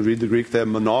 those of you who can read the Greek, they're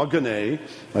monogene,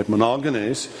 right?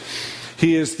 Monogenes.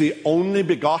 He is the only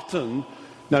begotten.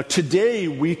 Now, today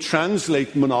we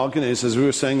translate monogenes, as we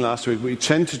were saying last week, we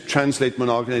tend to translate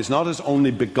monogenes not as only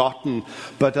begotten,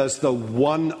 but as the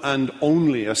one and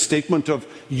only, a statement of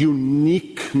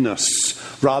uniqueness,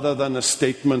 rather than a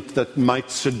statement that might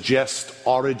suggest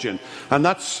origin. And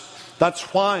that's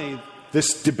why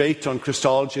this debate on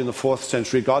Christology in the 4th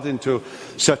century got into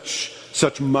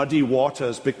such muddy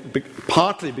waters,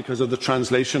 partly because of the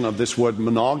translation of this word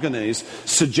monogenes,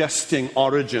 suggesting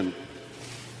origin.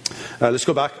 Let's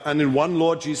go back. And in one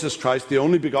Lord Jesus Christ, the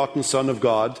only begotten Son of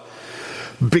God,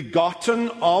 begotten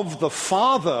of the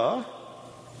Father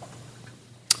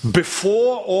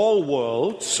before all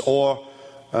worlds, or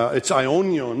it's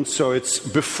aionion, so it's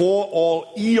before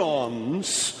all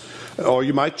eons, or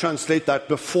you might translate that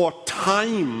before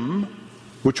time,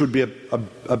 which would be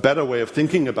a better way of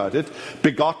thinking about it.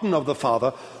 Begotten of the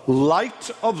Father,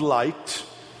 light of light,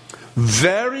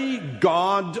 very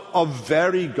God of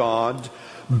very God,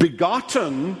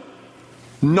 begotten,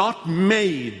 not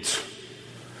made,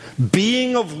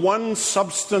 being of one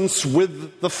substance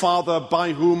with the Father,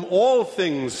 by whom all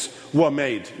things were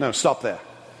made. Now stop there.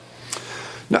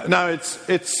 Now it's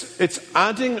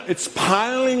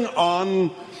piling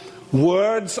on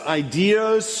words,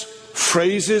 ideas,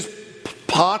 phrases.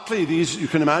 Partly these, you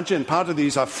can imagine, part of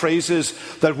these are phrases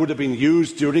that would have been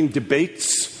used during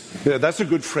debates. That's a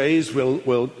good phrase.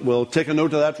 We'll take a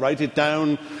note of that, write it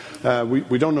down.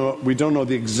 We don't know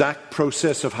the exact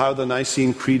process of how the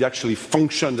Nicene Creed actually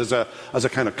functioned as a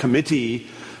kind of committee,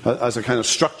 as a kind of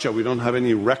structure. We don't have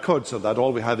any records of that.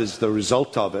 All we have is the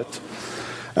result of it.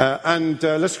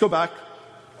 Let's go back.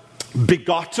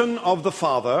 Begotten of the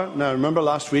Father. Now remember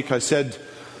last week I said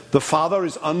the Father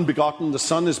is unbegotten, the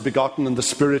Son is begotten, and the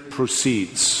Spirit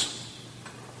proceeds.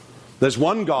 There's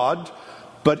one God,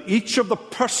 but each of the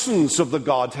persons of the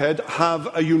Godhead have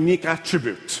a unique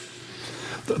attribute.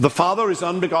 The Father is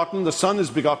unbegotten, the Son is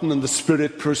begotten, and the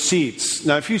Spirit proceeds.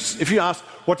 Now, if you ask,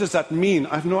 what does that mean?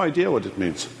 I have no idea what it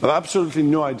means. I have absolutely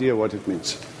no idea what it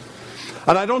means.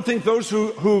 And I don't think those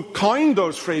who coined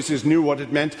those phrases knew what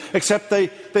it meant, except they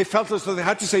felt as though they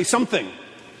had to say something.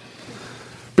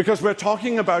 Because we're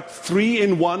talking about 3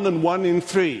 in 1 and 1 in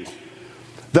 3.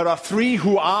 There are 3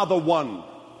 who are the one.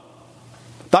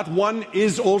 That one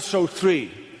is also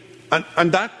 3.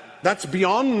 And that's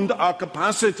beyond our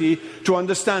capacity to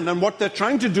understand. And what they're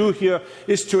trying to do here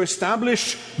is to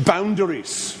establish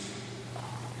boundaries.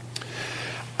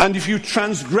 And if you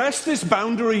transgress this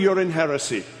boundary, you're in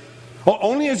heresy. Or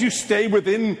only as you stay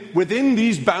within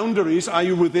these boundaries are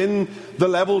you within the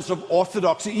levels of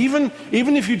orthodoxy. Even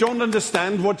if you don't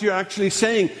understand what you're actually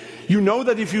saying, you know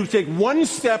that if you take one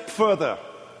step further,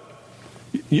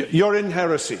 you're in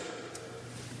heresy.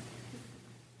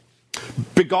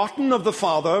 Begotten of the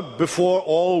Father before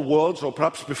all worlds, or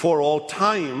perhaps before all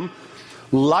time,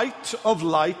 light of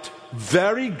light,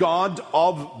 very God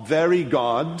of very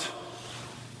God,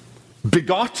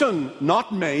 begotten,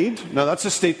 not made. Now that's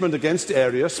a statement against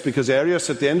Arius, because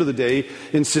Arius at the end of the day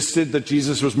insisted that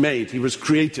Jesus was made. He was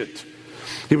created.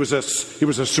 He was a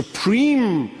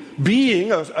supreme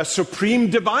being, a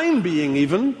supreme divine being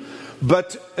even,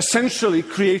 but essentially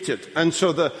created. And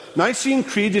so the Nicene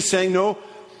Creed is saying, no,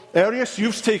 Arius,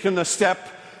 you've taken a step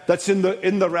that's in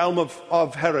the realm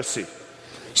of heresy.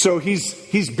 So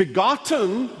he's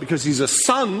begotten because he's a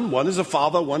son. One is a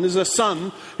father, one is a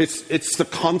son. It's the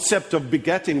concept of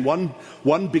begetting.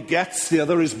 One begets, the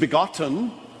other is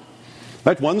begotten.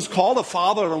 Right? One's called a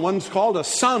father and one's called a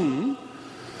son.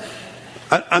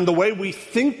 And the way we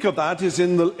think of that is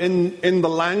in the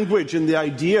language, in the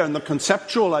idea, in the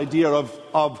conceptual idea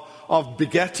of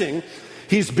begetting.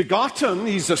 He's begotten,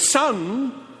 he's a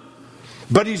son,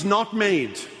 but he's not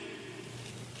made.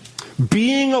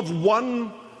 Being of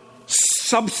one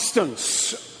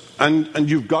substance, and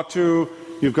you've got to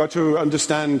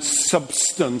understand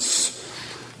substance.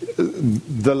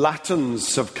 The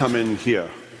Latins have come in here.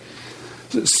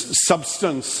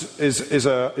 Substance is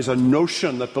a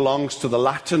notion that belongs to the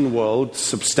Latin world,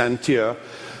 substantia,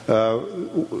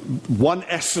 one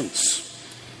essence.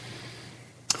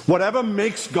 Whatever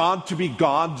makes God to be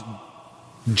God,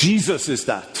 Jesus is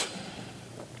that.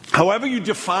 However you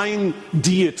define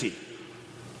deity,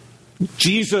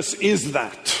 Jesus is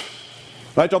that.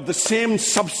 Right? Of the same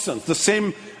substance, the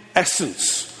same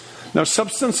essence. Now,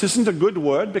 substance isn't a good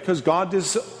word because God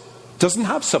doesn't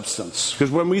have substance.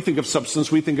 Because when we think of substance,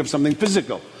 we think of something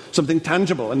physical, something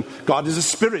tangible. And God is a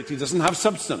spirit. He doesn't have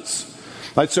substance.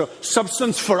 Right? So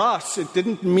substance for us, it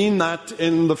didn't mean that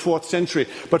in the 4th century.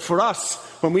 But for us,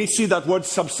 when we see that word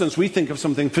substance, we think of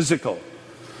something physical.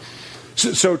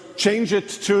 So change it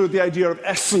to the idea of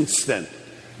essence then.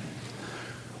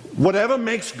 Whatever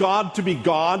makes God to be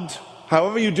God,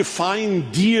 however you define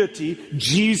deity,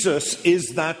 Jesus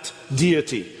is that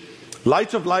deity.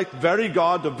 Light of light, very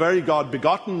God of very God,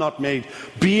 begotten, not made,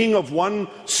 being of one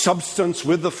substance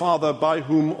with the Father, by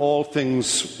whom all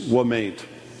things were made.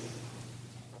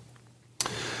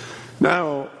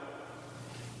 Now,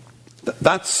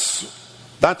 that's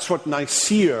what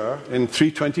Nicaea in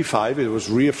 325, it was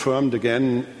reaffirmed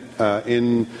again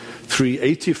in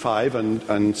 385,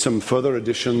 and some further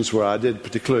additions were added,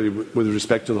 particularly with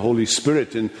respect to the Holy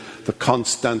Spirit in the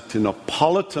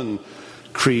Constantinopolitan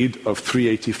Creed of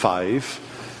 385.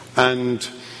 And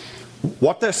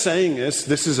what they're saying is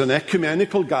this is an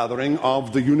ecumenical gathering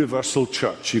of the universal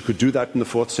church. You could do that in the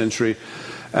 4th century.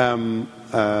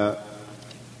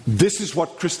 This is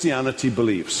what Christianity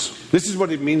believes. This is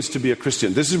what it means to be a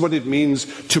Christian. This is what it means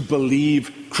to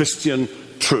believe Christian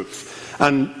truth.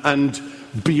 And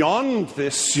beyond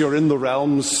this, you're in the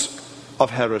realms of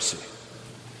heresy.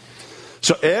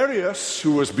 So Arius,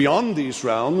 who was beyond these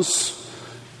realms,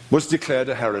 was declared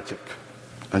a heretic.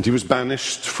 And he was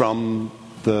banished from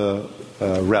the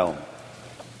realm.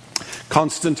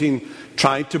 Constantine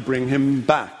tried to bring him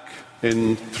back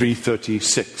in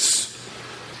 336.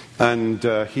 And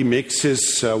he makes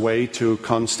his way to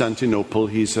Constantinople.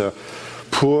 He's a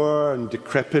poor and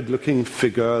decrepit-looking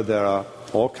figure. There are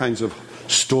all kinds of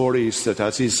stories that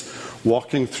as he's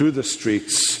walking through the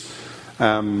streets,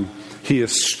 he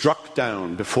is struck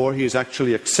down. Before he is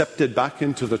actually accepted back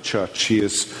into the church, he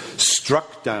is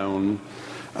struck down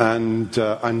and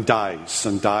dies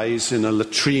in a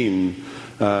latrine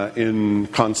in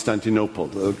Constantinople.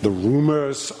 The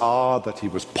rumors are that he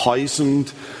was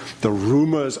poisoned. The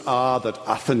rumors are that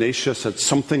Athanasius had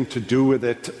something to do with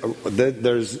it.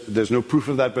 There's no proof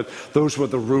of that, but those were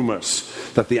the rumors,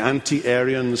 that the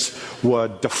anti-Arians were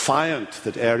defiant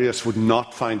that Arius would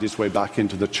not find his way back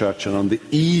into the church. And on the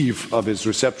eve of his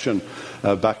reception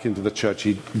back into the church,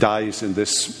 he dies in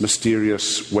this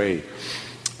mysterious way.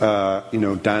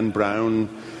 Dan Brown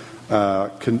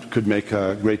could make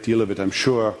a great deal of it, I'm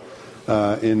sure,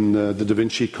 in the Da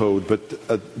Vinci Code, but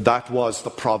that was the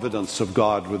providence of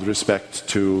God with respect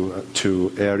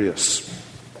to Arius.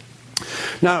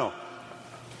 Now,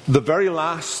 the very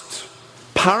last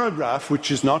paragraph, which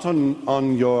is not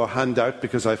on your handout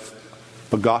because I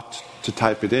forgot to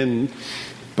type it in,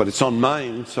 but it's on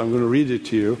mine, so I'm going to read it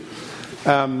to you.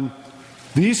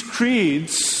 These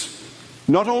creeds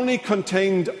not only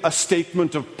contained a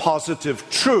statement of positive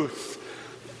truth,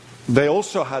 they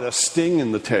also had a sting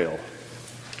in the tail.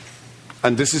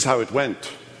 And this is how it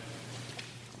went.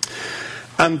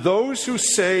 And those who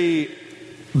say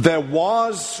there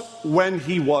was when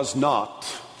he was not,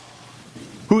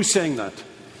 who's saying that?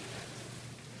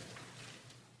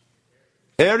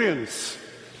 Arians.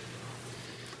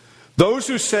 Those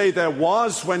who say there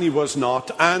was when he was not,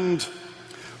 and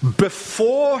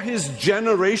before his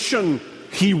generation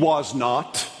he was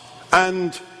not,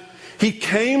 and he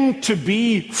came to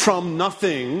be from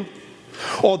nothing,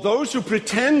 or those who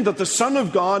pretend that the Son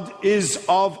of God is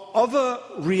of other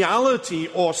reality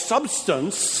or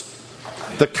substance,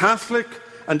 the Catholic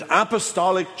and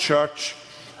Apostolic Church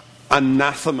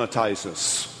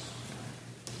anathematizes.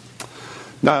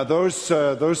 Now, those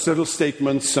little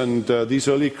statements and these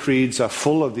early creeds are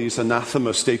full of these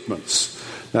anathema statements.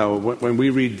 Now, when we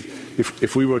read,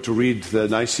 if we were to read the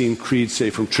Nicene Creed, say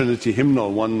from Trinity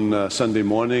Hymnal one Sunday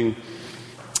morning,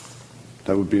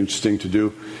 that would be interesting to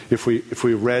do. If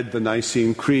we read the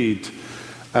Nicene Creed,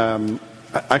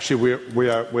 actually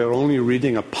we're only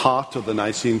reading a part of the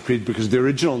Nicene Creed because the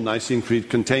original Nicene Creed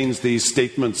contains these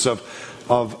statements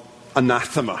of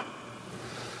anathema.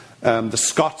 The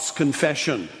Scots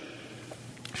Confession.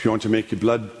 If you want to make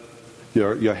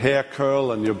your hair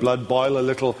curl and your blood boil a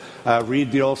little,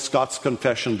 read the old Scots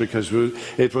Confession because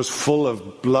it was full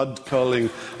of blood-curling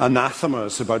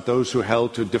anathemas about those who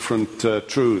held to different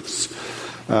truths.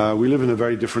 We live in a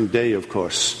very different day, of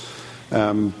course.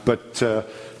 But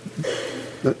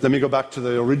let me go back to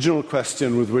the original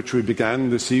question with which we began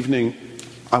this evening.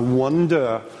 I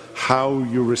wonder how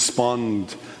you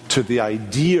respond to the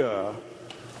idea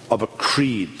of a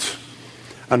creed,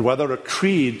 and whether a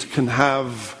creed can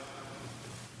have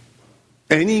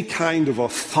any kind of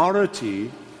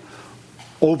authority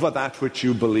over that which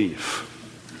you believe.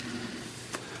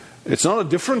 It's not a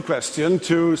different question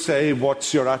to say,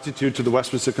 what's your attitude to the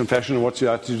Westminster Confession, or what's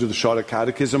your attitude to the Shorter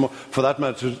Catechism, or for that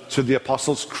matter to the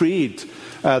Apostles' Creed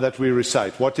that we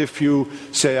recite. What if you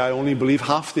say, I only believe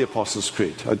half the Apostles'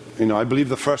 Creed? I believe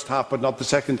the first half but not the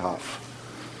second half.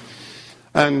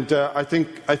 And I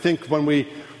think when we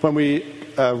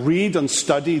read and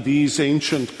study these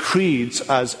ancient creeds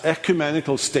as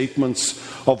ecumenical statements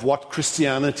of what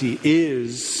Christianity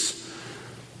is,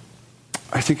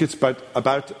 I think it's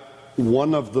about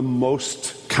one of the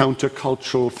most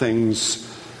countercultural things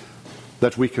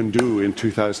that we can do in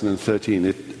 2013.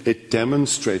 It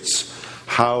demonstrates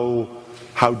how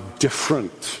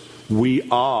different we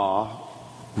are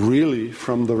really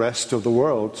from the rest of the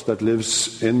world that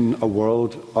lives in a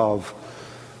world of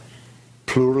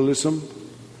pluralism,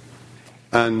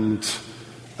 and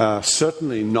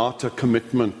certainly not a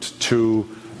commitment to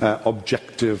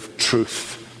objective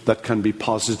truth that can be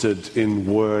posited in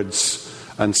words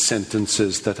and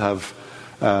sentences that have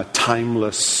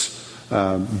timeless,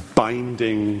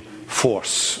 binding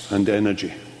force and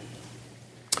energy.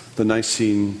 The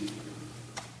Nicene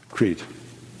Creed.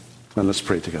 And let's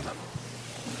pray together.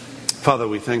 Father,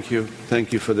 we thank you.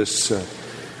 Thank you for this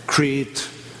creed.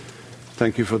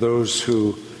 Thank you for those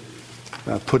who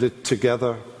put it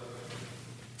together.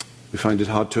 We find it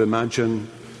hard to imagine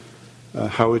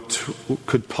how it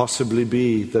could possibly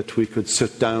be that we could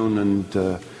sit down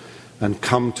and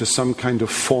come to some kind of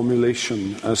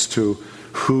formulation as to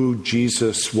who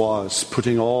Jesus was,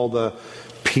 putting all the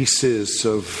pieces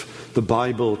of the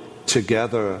Bible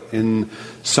together in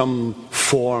some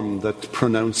form that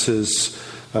pronounces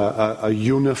a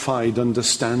unified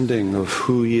understanding of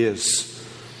who he is.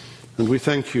 And we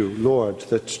thank you, Lord,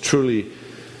 that truly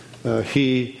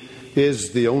he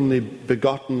is the only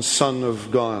begotten Son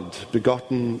of God,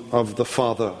 begotten of the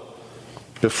Father,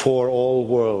 before all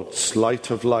worlds,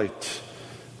 light of light,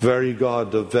 very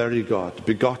God of very God,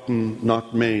 begotten,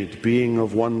 not made, being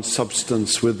of one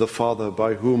substance with the Father,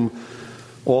 by whom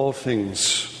all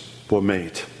things were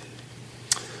made.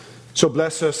 So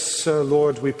bless us,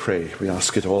 Lord, we pray. We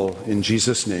ask it all in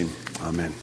Jesus' name. Amen.